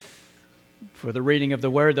For the reading of the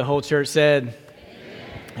word, the whole church said,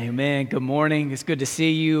 Amen. Good morning. It's good to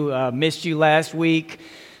see you. Missed you last week.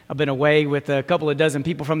 I've been away with a couple of dozen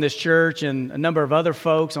people from this church and a number of other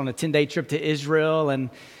folks on a 10-day trip to Israel.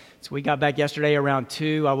 And so we got back yesterday around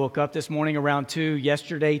 2. I woke up this morning around 2,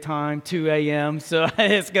 yesterday time, 2 a.m. So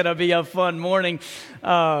it's going to be a fun morning.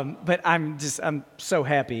 But I'm so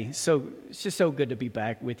happy. It's just so good to be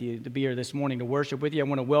back with you, to be here this morning to worship with you. I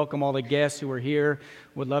want to welcome all the guests who are here.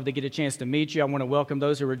 Would love to get a chance to meet you. I want to welcome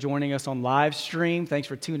those who are joining us on live stream. Thanks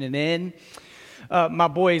for tuning in. My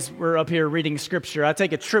boys were up here reading scripture. I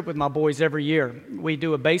take a trip with my boys every year. We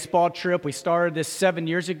do a baseball trip. We started this 7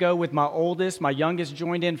 years ago with my oldest. My youngest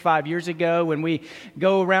joined in 5 years ago. And we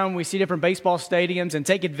go around, we see different baseball stadiums and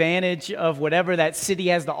take advantage of whatever that city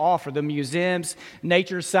has to offer, the museums,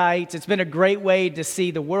 nature sites. It's been a great way to see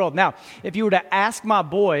the world. Now, if you were to ask my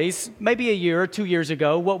boys, maybe a year or 2 years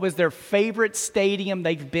ago, what was their favorite stadium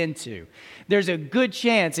they've been to, there's a good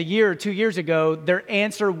chance a year or 2 years ago, their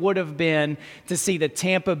answer would have been to see the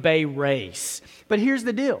Tampa Bay Rays. But here's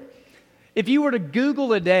the deal. If you were to Google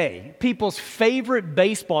today people's favorite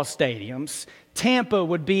baseball stadiums, Tampa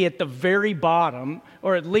would be at the very bottom,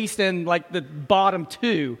 or at least in like the bottom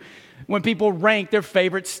 2, when people rank their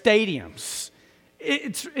favorite stadiums.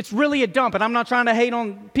 It's really a dump, and I'm not trying to hate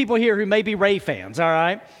on people here who may be Ray fans, all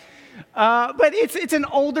right? But it's an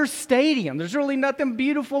older stadium. There's really nothing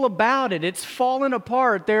beautiful about it. It's fallen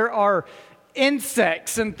apart. There are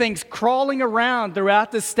insects and things crawling around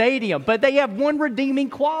throughout the stadium. But they have one redeeming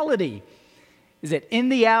quality, is that in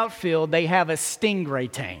the outfield, they have a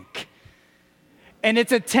stingray tank. And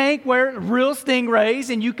it's a tank where real stingrays,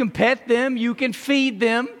 and you can pet them, you can feed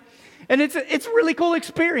them. And it's a really cool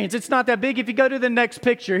experience. It's not that big. If you go to the next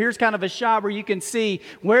picture, here's kind of a shot where you can see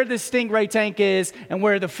where the stingray tank is and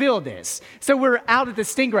where the field is. So we're out at the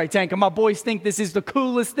stingray tank, and my boys think this is the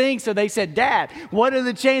coolest thing. So they said, Dad, what are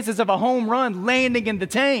the chances of a home run landing in the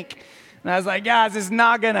tank? And I was like, guys, it's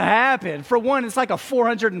not going to happen. For one, it's like a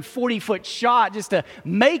 440-foot shot just to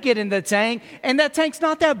make it in the tank. And that tank's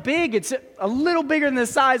not that big. It's a little bigger than the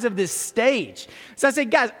size of this stage. So I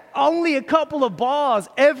said, guys, only a couple of balls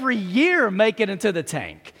every year make it into the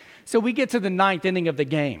tank. So we get to the 9th inning of the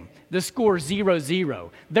game. The score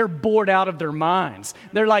 0-0. They're bored out of their minds.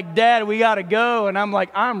 They're like, Dad, we got to go. And I'm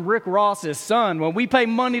like, I'm Rick Ross's son. When we pay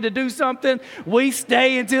money to do something, we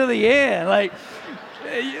stay until the end. Like...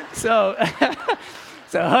 So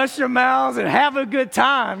hush your mouths and have a good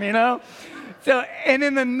time, you know. So, and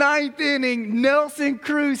in the 9th inning, Nelson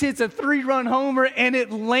Cruz hits a 3-run homer, and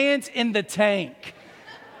it lands in the tank.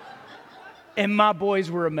 And my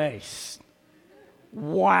boys were amazed.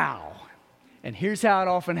 Wow. And here's how it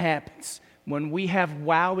often happens. When we have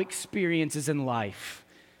wow experiences in life,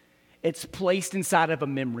 it's placed inside of a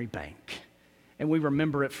memory bank, and we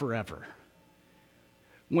remember it forever.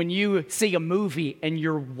 When you see a movie and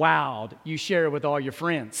you're wowed, you share it with all your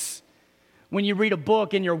friends. When you read a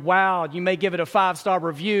book and you're wowed, you may give it a 5-star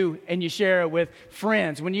review and you share it with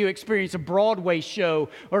friends. When you experience a Broadway show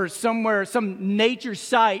or somewhere, some nature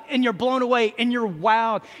site, and you're blown away and you're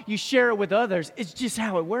wowed, you share it with others. It's just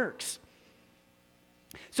how it works.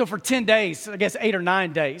 So for 10 days, I guess 8 or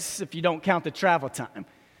 9 days, if you don't count the travel time,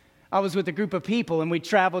 I was with a group of people and we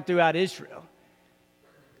traveled throughout Israel.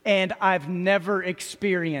 And I've never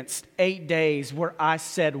experienced 8 days where I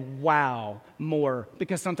said wow more,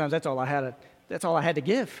 because sometimes that's all I had to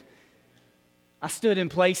give. I stood in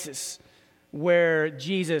places where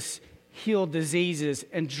Jesus healed diseases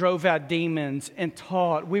and drove out demons and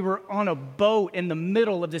taught. We were on a boat in the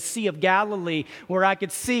middle of the Sea of Galilee where I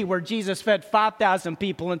could see where Jesus fed 5,000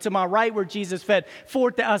 people, and to my right where Jesus fed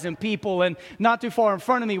 4,000 people, and not too far in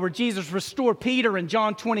front of me where Jesus restored Peter in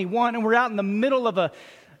John 21, and we're out in the middle of a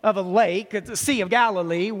lake, the Sea of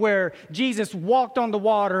Galilee, where Jesus walked on the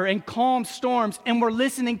water and calmed storms, and we're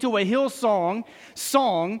listening to a Hillsong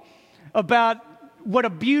song about what a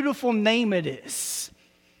beautiful name it is.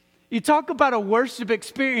 You talk about a worship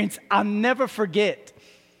experience I'll never forget.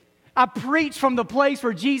 I preached from the place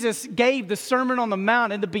where Jesus gave the Sermon on the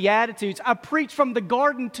Mount and the Beatitudes. I preached from the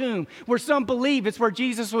garden tomb, where some believe it's where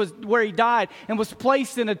Jesus was, where he died and was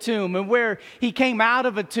placed in a tomb, and where he came out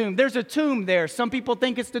of a tomb. There's a tomb there. Some people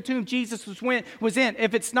think it's the tomb Jesus was in.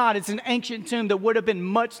 If it's not, it's an ancient tomb that would have been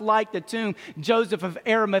much like the tomb Joseph of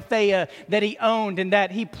Arimathea that he owned and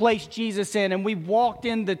that he placed Jesus in. And we walked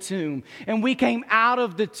in the tomb, and we came out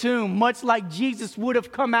of the tomb much like Jesus would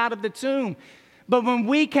have come out of the tomb. But when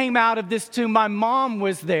we came out of this tomb, my mom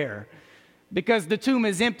was there, because the tomb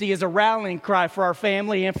is empty as a rallying cry for our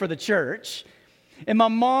family and for the church. And my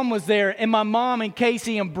mom was there, and my mom and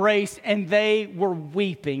Casey embraced, and they were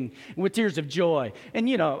weeping with tears of joy. And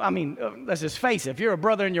let's just face it, if you're a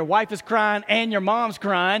brother and your wife is crying and your mom's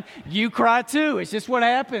crying, you cry too. It's just what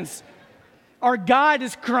happens. Our God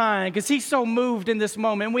is crying because he's so moved in this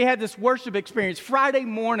moment. And we had this worship experience Friday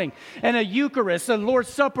morning and a Eucharist, a Lord's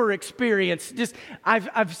Supper experience.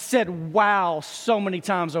 I've said wow so many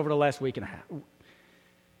times over the last week and a half.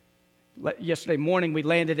 Yesterday morning, we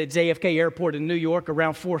landed at JFK Airport in New York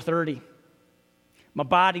around 4:30. My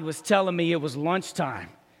body was telling me it was lunchtime.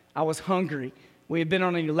 I was hungry. We had been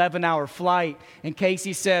on an 11-hour flight, and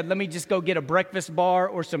Casey said, let me just go get a breakfast bar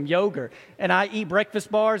or some yogurt. And I eat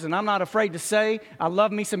breakfast bars, and I'm not afraid to say I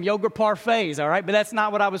love me some yogurt parfaits, all right? But that's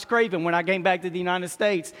not what I was craving when I came back to the United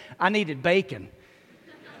States. I needed bacon.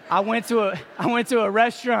 I went to a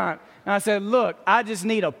restaurant, and I said, look, I just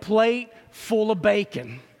need a plate full of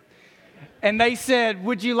bacon. And they said,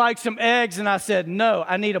 would you like some eggs? And I said, no,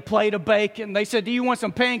 I need a plate of bacon. They said, do you want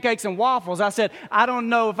some pancakes and waffles? I said, I don't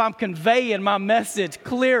know if I'm conveying my message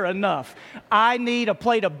clear enough. I need a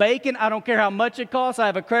plate of bacon. I don't care how much it costs. I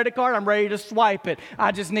have a credit card. I'm ready to swipe it.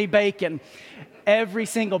 I just need bacon. Every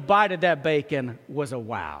single bite of that bacon was a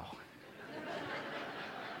wow.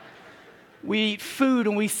 We eat food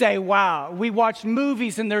and we say, wow. We watch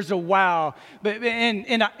movies and there's a wow.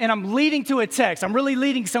 And I'm leading to a text. I'm really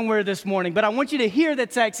leading somewhere this morning, but I want you to hear the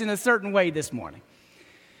text in a certain way this morning.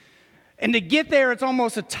 And to get there, it's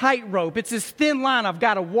almost a tightrope. It's this thin line I've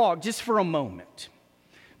got to walk just for a moment.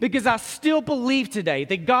 Because I still believe today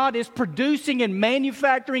that God is producing and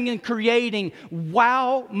manufacturing and creating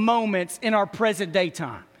wow moments in our present day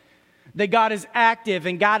time. That God is active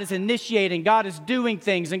and God is initiating, God is doing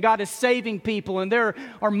things and God is saving people. And there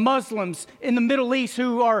are Muslims in the Middle East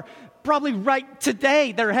who are probably right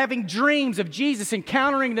today, they're having dreams of Jesus,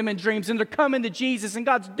 encountering them in dreams, and they're coming to Jesus, and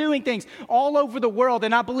God's doing things all over the world.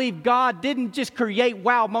 And I believe God didn't just create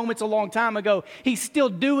wow moments a long time ago. He's still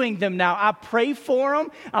doing them now. I pray for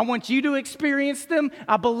them. I want you to experience them.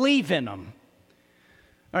 I believe in them.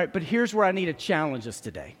 All right, but here's where I need to challenge us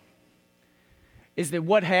today. Is that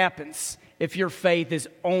what happens if your faith is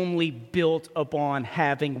only built upon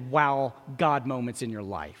having wow God moments in your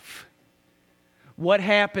life? What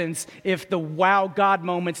happens if the wow God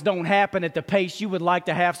moments don't happen at the pace you would like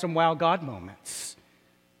to have some wow God moments?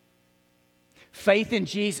 Faith in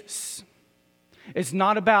Jesus is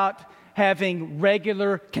not about having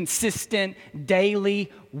regular, consistent,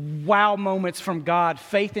 daily wow moments from God.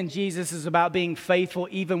 Faith in Jesus is about being faithful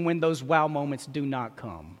even when those wow moments do not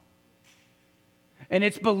come. And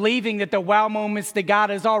it's believing that the wow moments that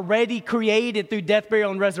God has already created through death,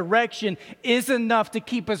 burial, and resurrection is enough to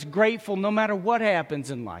keep us grateful no matter what happens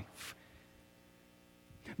in life.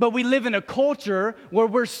 But we live in a culture where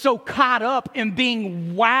we're so caught up in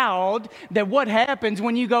being wowed that what happens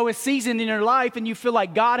when you go a season in your life and you feel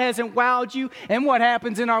like God hasn't wowed you, and what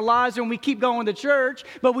happens in our lives when we keep going to church,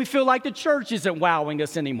 but we feel like the church isn't wowing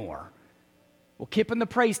us anymore. Well, Kip and the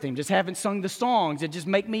praise team just haven't sung the songs that just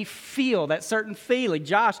make me feel that certain feeling.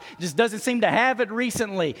 Josh just doesn't seem to have it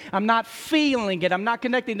recently. I'm not feeling it. I'm not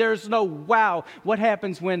connecting. There's no wow. What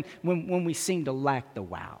happens when we seem to lack the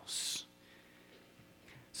wows?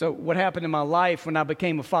 So what happened in my life when I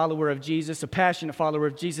became a follower of Jesus, a passionate follower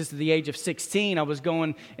of Jesus at the age of 16, I was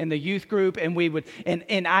going in the youth group, and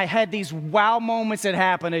and I had these wow moments that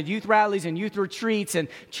happened at youth rallies and youth retreats and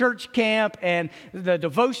church camp and the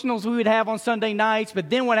devotionals we would have on Sunday nights. But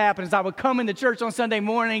then what happened is I would come into church on Sunday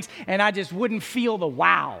mornings and I just wouldn't feel the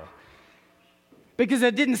wow. Because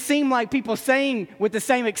it didn't seem like people sang with the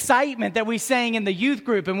same excitement that we sang in the youth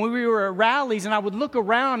group and when we were at rallies, and I would look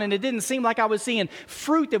around and it didn't seem like I was seeing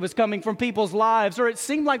fruit that was coming from people's lives, or it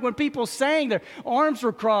seemed like when people sang, their arms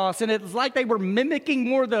were crossed and it was like they were mimicking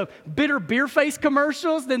more the bitter beer face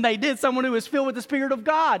commercials than they did someone who was filled with the Spirit of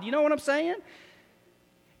God. You know what I'm saying?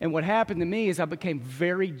 And what happened to me is I became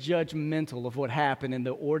very judgmental of what happened in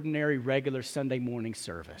the ordinary, regular Sunday morning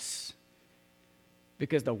service.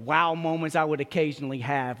 Because the wow moments I would occasionally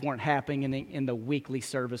have weren't happening in the weekly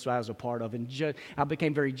service I was a part of. And I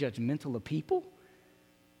became very judgmental of people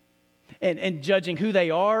and judging who they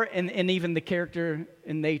are and even the character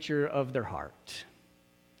and nature of their heart.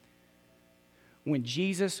 When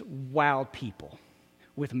Jesus wowed people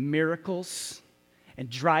with miracles and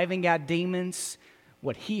driving out demons,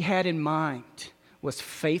 what he had in mind was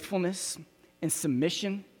faithfulness and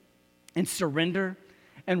submission and surrender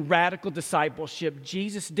and radical discipleship.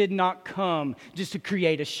 Jesus did not come just to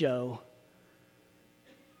create a show.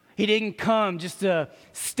 He didn't come just to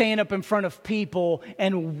stand up in front of people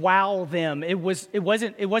and wow them. It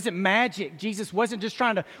wasn't magic. Jesus wasn't just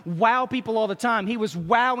trying to wow people all the time. He was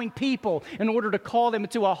wowing people in order to call them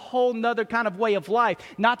into a whole nother kind of way of life,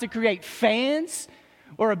 not to create fans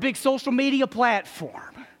or a big social media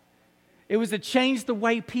platform. It was to change the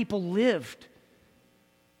way people lived.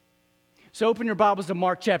 So open your Bibles to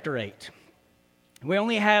Mark chapter 8. We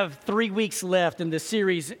only have 3 weeks left in this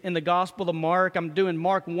series in the Gospel of Mark. I'm doing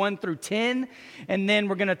Mark 1 through 10, and then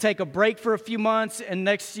we're going to take a break for a few months, and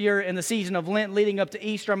next year in the season of Lent leading up to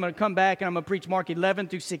Easter, I'm going to come back and I'm going to preach Mark 11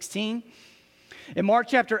 through 16. In Mark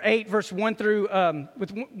chapter 8, verse 1 through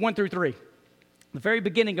 3, the very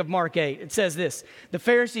beginning of Mark 8, it says this: the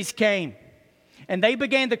Pharisees came, and they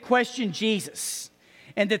began to question Jesus.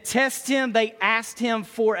 And to test him, they asked him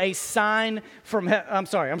for a sign from heaven. I'm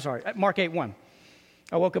sorry, Mark 8:1.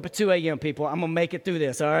 I woke up at 2 a.m., people. I'm going to make it through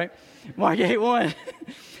this, all right? Mark 8:1.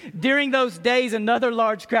 During those days, another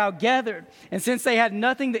large crowd gathered. And since they had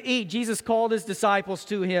nothing to eat, Jesus called his disciples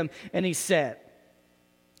to him, and he said,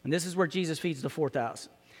 and this is where Jesus feeds the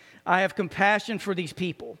 4,000. I have compassion for these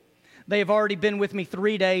people. They have already been with me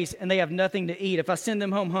 3 days, and they have nothing to eat. If I send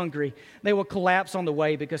them home hungry, they will collapse on the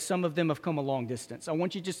way because some of them have come a long distance. I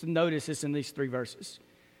want you just to notice this in these 3 verses.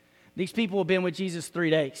 These people have been with Jesus 3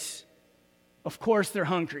 days. Of course they're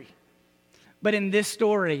hungry. But in this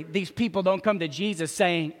story, these people don't come to Jesus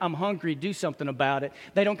saying, I'm hungry, do something about it.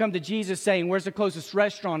 They don't come to Jesus saying, where's the closest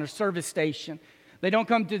restaurant or service station? They don't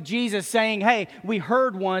come to Jesus saying, hey, we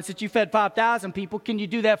heard once that you fed 5,000 people. Can you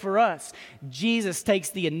do that for us? Jesus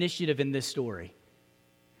takes the initiative in this story.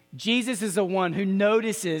 Jesus is the one who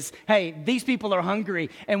notices, hey, these people are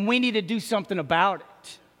hungry and we need to do something about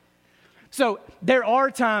it. So there are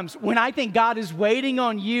times when I think God is waiting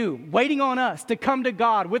on you, waiting on us to come to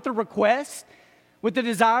God with a request, with the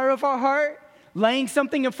desire of our heart, laying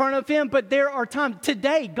something in front of him. But there are times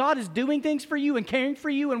today God is doing things for you and caring for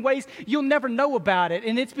you in ways you'll never know about it.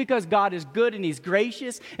 And it's because God is good and he's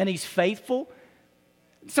gracious and he's faithful.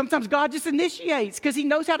 Sometimes God just initiates because he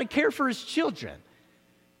knows how to care for his children.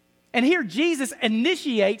 And here Jesus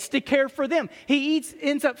initiates to care for them. He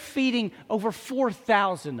ends up feeding over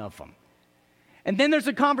 4,000 of them. And then there's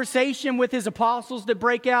a conversation with his apostles that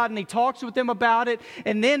break out, and he talks with them about it.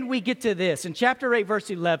 And then we get to this. In chapter 8, verse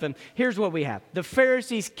 11, here's what we have. The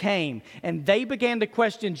Pharisees came, and they began to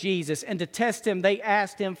question Jesus. And to test him, they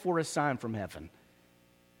asked him for a sign from heaven.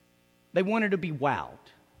 They wanted to be wowed.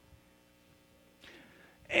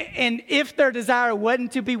 And if their desire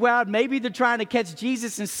wasn't to be wowed, maybe they're trying to catch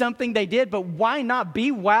Jesus in something they did. But why not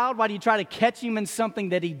be wowed? Why do you try to catch him in something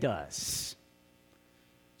that he does?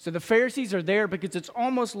 So the Pharisees are there because it's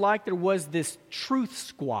almost like there was this truth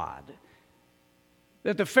squad.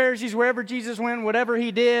 That the Pharisees, wherever Jesus went, whatever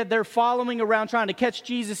he did, they're following around trying to catch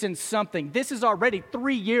Jesus in something. This is already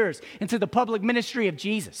 3 years into the public ministry of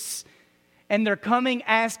Jesus. And they're coming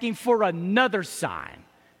asking for another sign.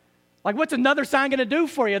 Like, what's another sign going to do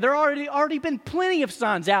for you? There already been plenty of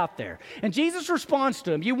signs out there. And Jesus responds to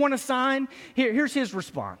them. You want a sign? Here's his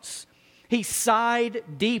response. He sighed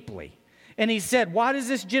deeply. And he said, why does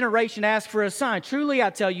this generation ask for a sign? Truly, I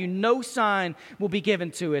tell you, no sign will be given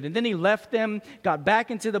to it. And then he left them, got back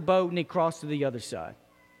into the boat, and he crossed to the other side.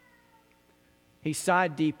 He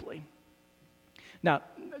sighed deeply. Now,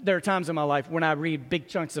 there are times in my life when I read big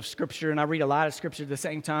chunks of Scripture, and I read a lot of Scripture at the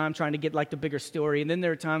same time, trying to get like the bigger story. And then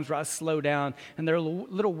there are times where I slow down, and there are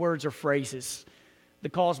little words or phrases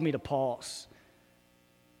that cause me to pause.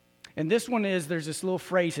 And this one is, there's this little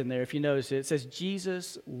phrase in there, if you notice it. It says,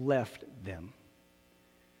 Jesus left them.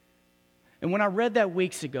 And when I read that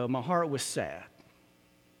weeks ago, my heart was sad.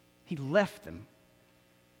 He left them.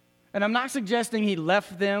 And I'm not suggesting he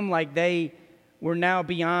left them like they were now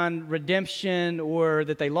beyond redemption or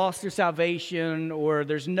that they lost their salvation or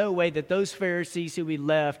there's no way that those Pharisees who he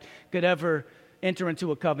left could ever enter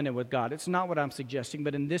into a covenant with God. It's not what I'm suggesting,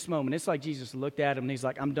 but in this moment, it's like Jesus looked at him and he's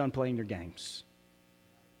like, I'm done playing your games.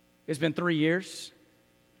 It's been 3 years,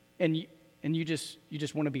 and you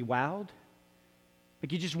just want to be wowed?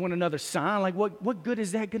 Like you just want another sign? Like what good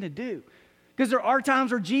is that going to do? Because there are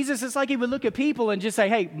times where Jesus, it's like he would look at people and just say,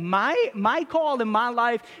 hey, my call in my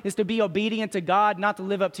life is to be obedient to God, not to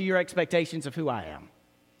live up to your expectations of who I am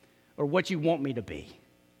or what you want me to be.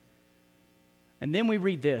 And then we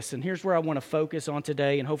read this, and here's where I want to focus on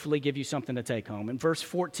today and hopefully give you something to take home. In verse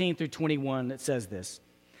 14 through 21, it says this.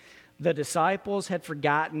 The disciples had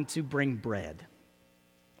forgotten to bring bread,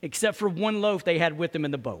 except for one loaf they had with them in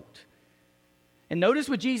the boat. And notice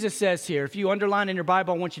what Jesus says here. If you underline in your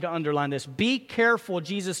Bible, I want you to underline this. Be careful,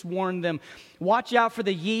 Jesus warned them. Watch out for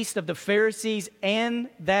the yeast of the Pharisees and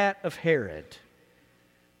that of Herod.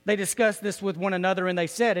 They discussed this with one another, and they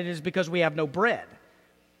said, "It is because we have no bread."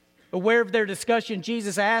 Aware of their discussion,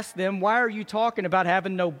 Jesus asked them, "Why are you talking about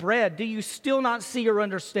having no bread? Do you still not see or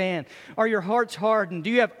understand? Are your hearts hardened? Do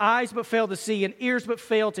you have eyes but fail to see and ears but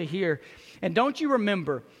fail to hear? And don't you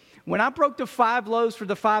remember, when I broke the 5 loaves for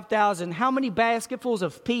the 5,000, how many basketfuls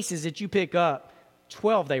of pieces did you pick up?"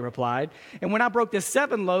 12, they replied. "And when I broke the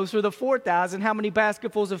 7 loaves for the 4,000, how many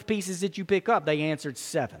basketfuls of pieces did you pick up?" They answered,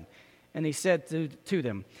 7. And he said to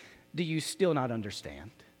them, "Do you still not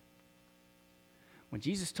understand?" When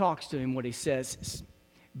Jesus talks to him, what he says is,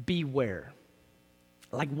 beware.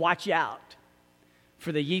 Like, watch out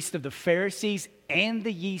for the yeast of the Pharisees and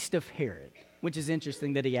the yeast of Herod, which is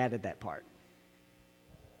interesting that he added that part.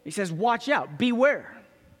 He says, watch out, beware.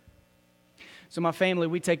 So my family,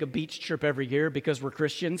 we take a beach trip every year because we're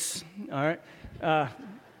Christians, all right?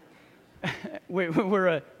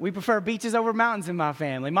 We prefer beaches over mountains in my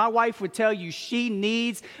family. My wife would tell you she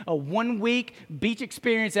needs a 1-week beach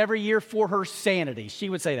experience every year for her sanity. She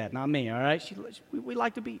would say that, not me, all right? We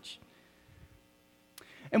like the beach.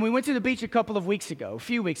 And we went to the beach a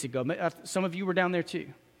few weeks ago. Some of you were down there too.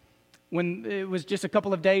 When it was just a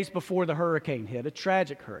couple of days before the hurricane hit, a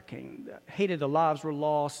tragic hurricane. Hated lives were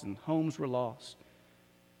lost and homes were lost.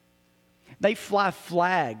 They fly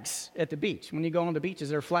flags at the beach. When you go on the beaches,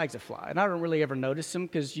 there are flags that fly. And I don't really ever notice them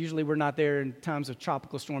because usually we're not there in times of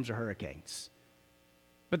tropical storms or hurricanes.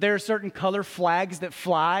 But there are certain color flags that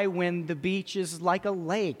fly when the beach is like a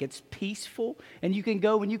lake. It's peaceful and you can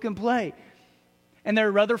go and you can play. And there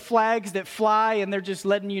are other flags that fly and they're just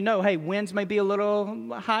letting you know, hey, winds may be a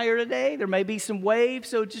little higher today. There may be some waves,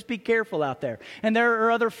 so just be careful out there. And there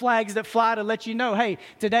are other flags that fly to let you know, hey,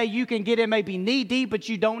 today you can get in maybe knee deep, but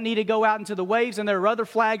you don't need to go out into the waves. And there are other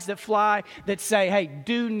flags that fly that say, hey,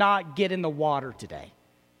 do not get in the water today.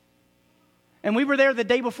 And we were there the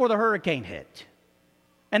day before the hurricane hit.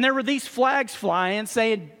 And there were these flags flying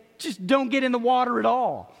saying, just don't get in the water at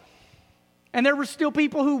all. And there were still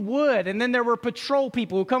people who would. And then there were patrol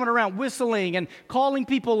people who were coming around whistling and calling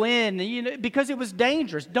people in, because it was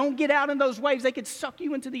dangerous. Don't get out in those waves. They could suck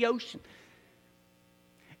you into the ocean.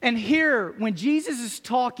 And here, when Jesus is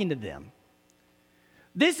talking to them,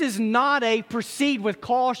 this is not a proceed with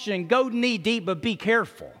caution, go knee deep, but be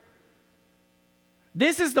careful.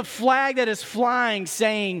 This is the flag that is flying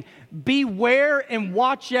saying, beware and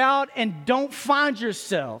watch out and don't find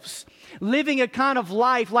yourselves living a kind of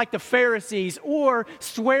life like the Pharisees or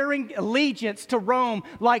swearing allegiance to Rome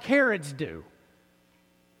like Herod's do.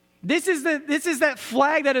 This is that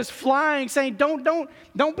flag that is flying saying,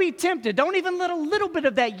 don't be tempted. Don't even let a little bit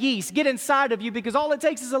of that yeast get inside of you, because all it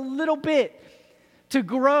takes is a little bit to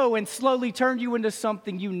grow and slowly turn you into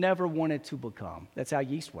something you never wanted to become. That's how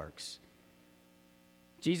yeast works.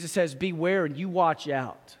 Jesus says, beware and you watch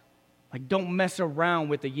out. Like, don't mess around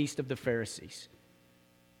with the yeast of the Pharisees.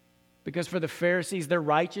 Because for the Pharisees, their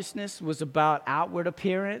righteousness was about outward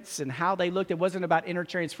appearance and how they looked. It wasn't about inner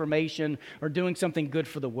transformation or doing something good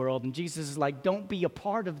for the world. And Jesus is like, don't be a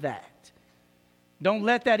part of that. Don't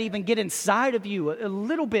let that even get inside of you a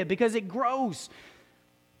little bit, because it grows.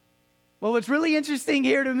 Well, what's really interesting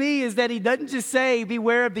here to me is that he doesn't just say,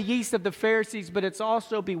 beware of the yeast of the Pharisees, but it's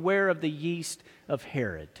also beware of the yeast of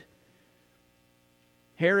Herod.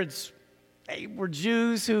 Herod's were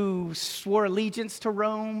Jews who swore allegiance to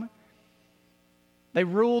Rome. They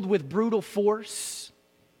ruled with brutal force.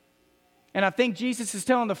 And I think Jesus is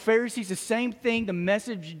telling the Pharisees the same thing. The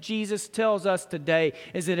message Jesus tells us today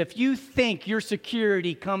is that if you think your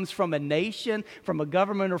security comes from a nation, from a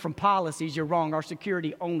government, or from policies, you're wrong. Our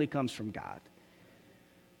security only comes from God.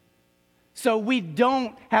 So we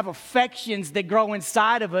don't have affections that grow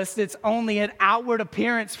inside of us that's only an outward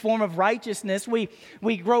appearance form of righteousness. We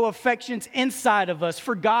grow affections inside of us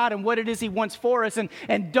for God and what it is He wants for us.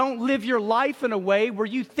 And don't live your life in a way where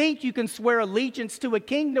you think you can swear allegiance to a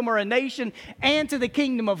kingdom or a nation and to the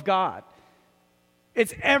kingdom of God.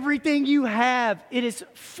 It's everything you have. It is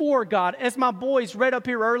for God. As my boys read up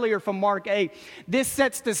here earlier from Mark 8, this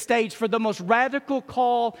sets the stage for the most radical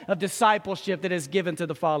call of discipleship that is given to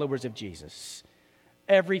the followers of Jesus.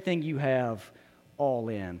 Everything you have, all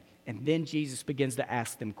in. And then Jesus begins to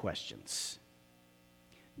ask them questions.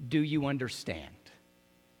 Do you understand?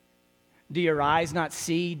 Do your eyes not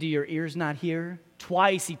see? Do your ears not hear?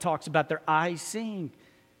 Twice he talks about their eyes seeing.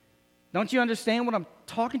 Don't you understand what I'm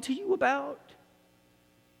talking to you about?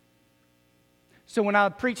 So when I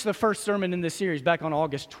preached the first sermon in this series back on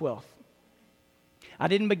August 12th, I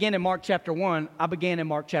didn't begin in Mark chapter 1, I began in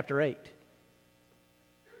Mark chapter 8.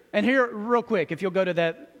 And here, real quick, if you'll go to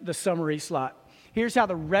the summary slide. Here's how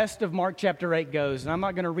the rest of Mark chapter 8 goes, and I'm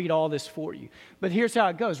not going to read all this for you, but here's how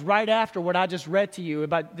it goes. Right after what I just read to you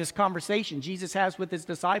about this conversation Jesus has with his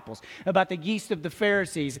disciples about the yeast of the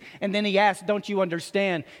Pharisees, and then he asks, don't you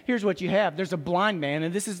understand? Here's what you have. There's a blind man,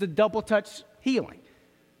 and this is the double touch healing.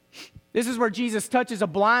 This is where Jesus touches a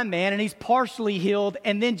blind man, and he's partially healed,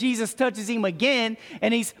 and then Jesus touches him again,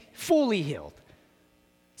 and he's fully healed.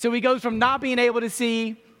 So he goes from not being able to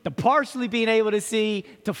see to partially being able to see,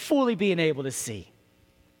 to fully being able to see.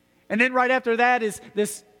 And then right after that is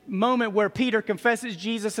this moment where Peter confesses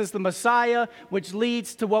Jesus as the Messiah, which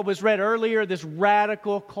leads to what was read earlier, this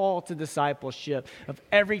radical call to discipleship of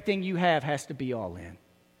everything you have has to be all in.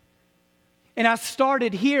 And I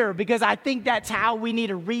started here because I think that's how we need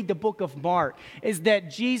to read the book of Mark, is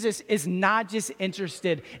that Jesus is not just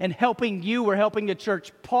interested in helping you or helping the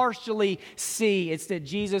church partially see. It's that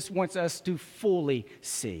Jesus wants us to fully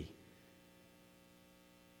see.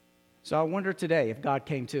 So I wonder today if God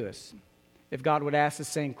came to us, if God would ask the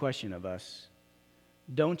same question of us.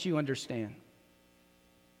 Don't you understand?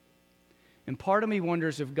 And part of me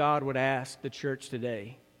wonders if God would ask the church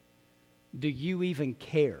today, do you even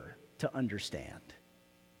care to understand?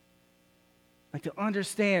 Like to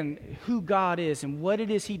understand who God is and what it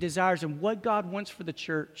is he desires and what God wants for the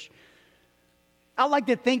church. I like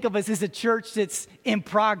to think of us as a church that's in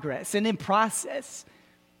progress and in process.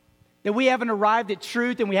 That we haven't arrived at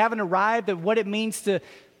truth and we haven't arrived at what it means to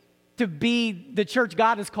be the church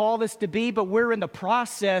God has called us to be, but we're in the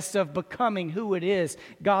process of becoming who it is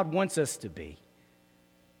God wants us to be.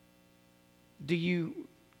 Do you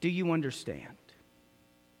understand?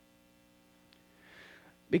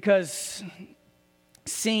 Because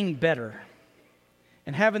seeing better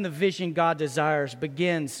and having the vision God desires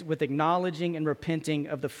begins with acknowledging and repenting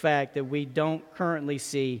of the fact that we don't currently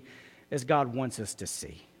see as God wants us to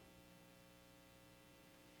see.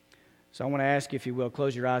 So I want to ask you, if you will,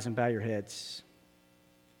 close your eyes and bow your heads.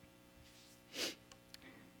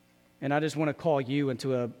 And I just want to call you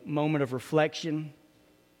into a moment of reflection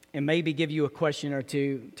and maybe give you a question or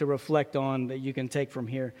two to reflect on that you can take from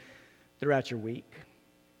here throughout your week.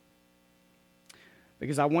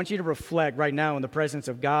 Because I want you to reflect right now in the presence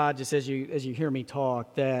of God, just as you hear me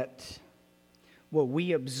talk, that what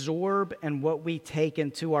we absorb and what we take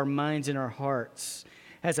into our minds and our hearts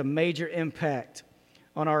has a major impact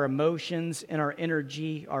on our emotions and our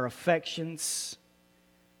energy, our affections,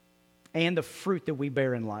 and the fruit that we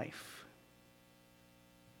bear in life.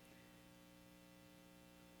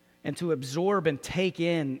 And to absorb and take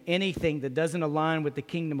in anything that doesn't align with the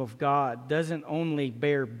kingdom of God doesn't only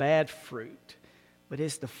bear bad fruit, but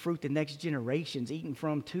it's the fruit the next generation's eating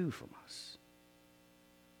from too from us.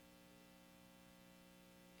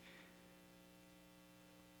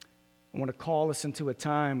 I want to call us into a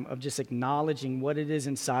time of just acknowledging what it is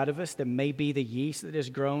inside of us that may be the yeast that is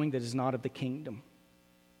growing that is not of the kingdom.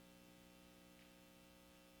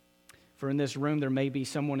 For in this room, there may be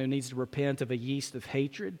someone who needs to repent of a yeast of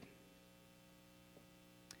hatred,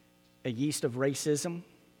 a yeast of racism,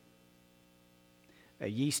 a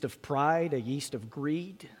yeast of pride, a yeast of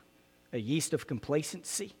greed, a yeast of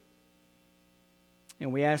complacency.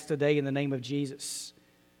 And we ask today in the name of Jesus,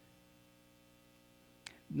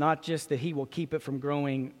 not just that he will keep it from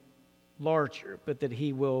growing larger, but that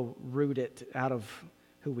he will root it out of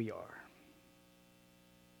who we are.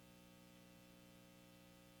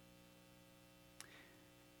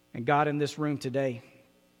 And God, in this room today,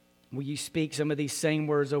 will you speak some of these same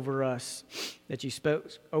words over us that you spoke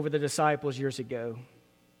over the disciples years ago?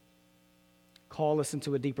 Call us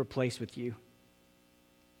into a deeper place with you,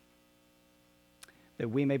 that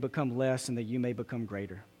we may become less and that you may become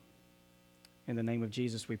greater. In the name of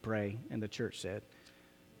Jesus we pray, and the church said,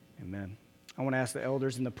 amen. I want to ask the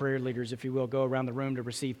elders and the prayer leaders, if you will, go around the room to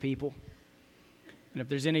receive people. And if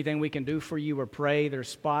there's anything we can do for you or pray, there's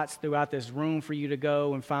spots throughout this room for you to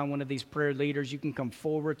go and find one of these prayer leaders. You can come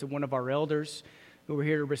forward to one of our elders who are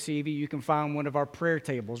here to receive you. You can find one of our prayer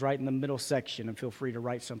tables right in the middle section, and feel free to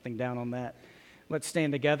write something down on that. Let's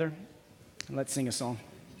stand together and let's sing a song.